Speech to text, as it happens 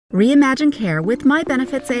Reimagine care with My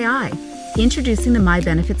Benefits AI. Introducing the My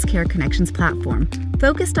Benefits Care Connections platform,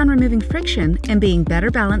 focused on removing friction and being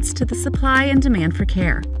better balanced to the supply and demand for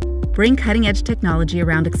care. Bring cutting-edge technology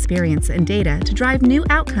around experience and data to drive new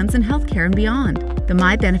outcomes in healthcare and beyond. The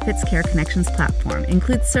My Benefits Care Connections platform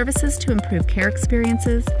includes services to improve care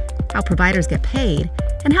experiences, how providers get paid,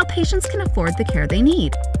 and how patients can afford the care they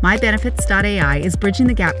need. MyBenefits.ai is bridging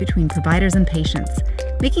the gap between providers and patients,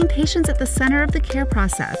 making patients at the center of the care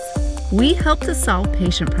process. We help to solve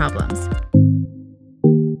patient problems.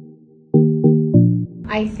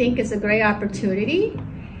 I think it's a great opportunity.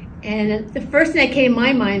 And the first thing that came to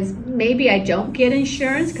my mind is maybe I don't get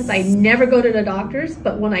insurance because I never go to the doctors,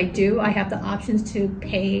 but when I do, I have the options to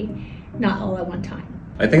pay not all at one time.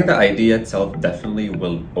 I think the idea itself definitely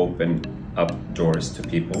will open up doors to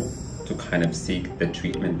people to kind of seek the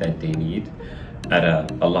treatment that they need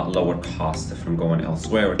at a lot lower cost from going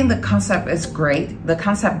elsewhere. I think the concept is great. The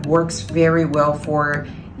concept works very well for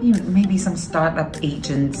maybe some startup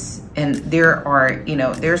agents, and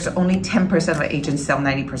there's only 10% of agents sell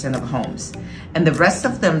 90% of homes, and the rest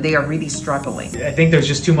of them, they are really struggling. I think there's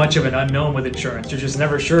just too much of an unknown with insurance. You're just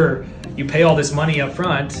never sure. You pay all this money up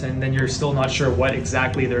front, and then you're still not sure what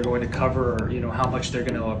exactly they're going to cover, or how much they're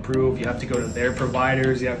going to approve. You have to go to their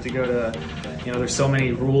providers. You have to go to, there's so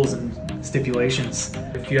many rules and stipulations.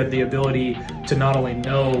 If you had the ability to not only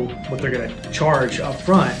know what they're going to charge up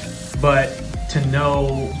front, but to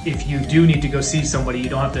know if you do need to go see somebody, you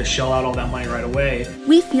don't have to shell out all that money right away.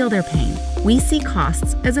 We feel their pain. We see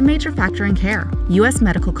costs as a major factor in care. U.S.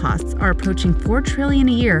 medical costs are approaching $4 trillion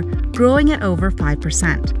a year, growing at over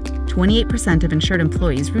 5%. 28% of insured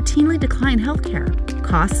employees routinely decline health care.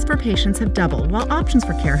 Costs for patients have doubled, while options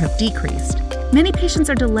for care have decreased. Many patients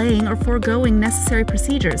are delaying or foregoing necessary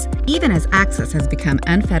procedures, even as access has become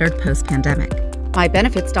unfettered post-pandemic.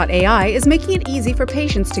 MyBenefits.ai is making it easy for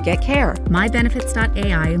patients to get care.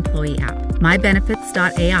 MyBenefits.ai employee app.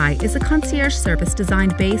 MyBenefits.ai is a concierge service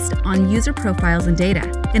designed based on user profiles and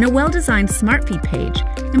data. In a well-designed smart feed page,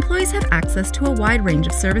 employees have access to a wide range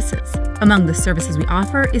of services. Among the services we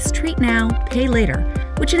offer is Treat Now, Pay Later,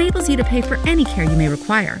 which enables you to pay for any care you may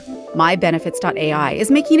require. MyBenefits.ai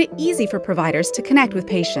is making it easy for providers to connect with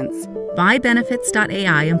patients.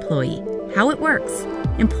 MyBenefits.ai employee. How it works.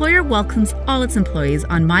 Employer welcomes all its employees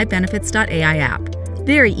on MyBenefits.ai app.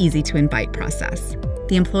 Very easy to invite process.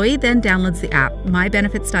 The employee then downloads the app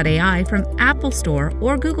MyBenefits.ai from Apple Store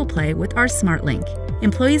or Google Play with our smart link.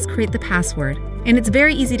 Employees create the password, and it's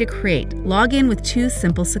very easy to create. Log in with 2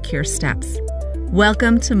 simple secure steps.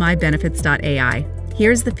 Welcome to MyBenefits.ai.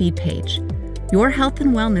 Here's the feed page. Your health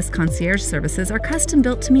and wellness concierge services are custom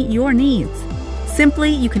built to meet your needs.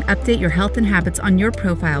 Simply, you can update your health and habits on your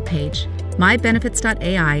profile page.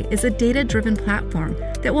 MyBenefits.ai is a data-driven platform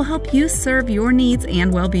that will help you serve your needs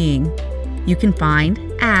and well-being. You can find,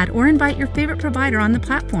 add, or invite your favorite provider on the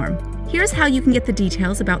platform. Here's how you can get the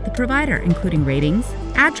details about the provider, including ratings,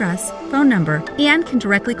 address, phone number, and can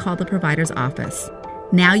directly call the provider's office.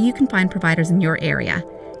 Now you can find providers in your area.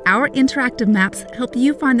 Our interactive maps help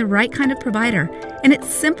you find the right kind of provider, and it's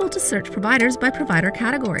simple to search providers by provider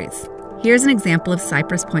categories. Here's an example of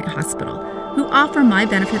Cypress Point Hospital, who offer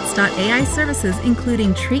MyBenefits.ai services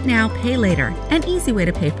including Treat Now, Pay Later, an easy way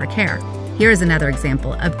to pay for care. Here is another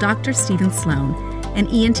example of Dr. Stephen Sloan, an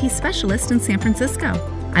ENT specialist in San Francisco.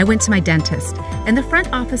 I went to my dentist, and the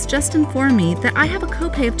front office just informed me that I have a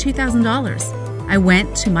copay of $2,000. I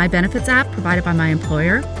went to my benefits app provided by my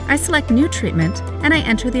employer, I select new treatment, and I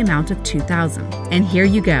enter the amount of $2,000. And here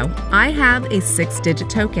you go. I have a 6-digit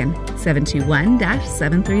token,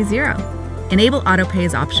 721-730. Enable autopay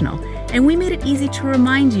is optional, and we made it easy to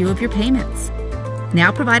remind you of your payments.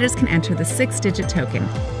 Now providers can enter the 6-digit token,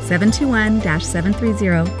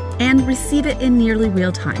 721-730, and receive it in nearly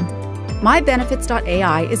real time.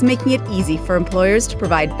 MyBenefits.ai is making it easy for employers to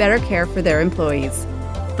provide better care for their employees.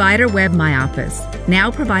 Provider Web My Office. Now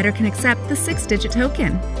provider can accept the 6-digit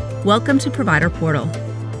token. Welcome to Provider Portal.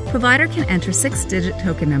 Provider can enter 6-digit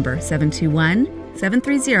token number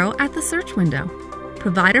 721-730 at the search window.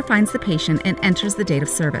 Provider finds the patient and enters the date of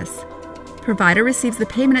service. Provider receives the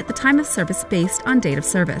payment at the time of service based on date of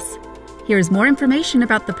service. Here is more information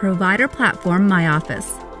about the provider platform My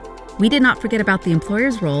Office. We did not forget about the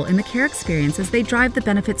employer's role in the care experience as they drive the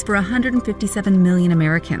benefits for 157 million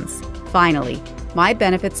Americans. Finally,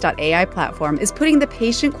 MyBenefits.ai platform is putting the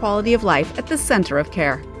patient quality of life at the center of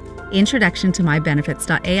care. Introduction to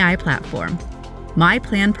MyBenefits.ai platform. My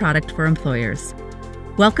Plan product for employers.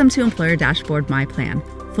 Welcome to Employer Dashboard My Plan,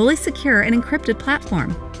 fully secure and encrypted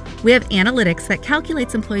platform. We have analytics that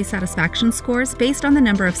calculates employee satisfaction scores based on the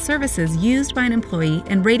number of services used by an employee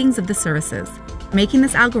and ratings of the services. making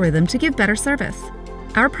this algorithm to give better service.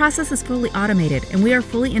 Our process is fully automated, and we are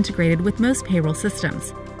fully integrated with most payroll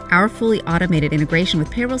systems. Our fully automated integration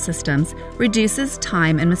with payroll systems reduces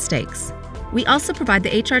time and mistakes. We also provide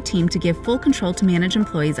the HR team to give full control to manage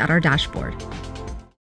employees at our dashboard.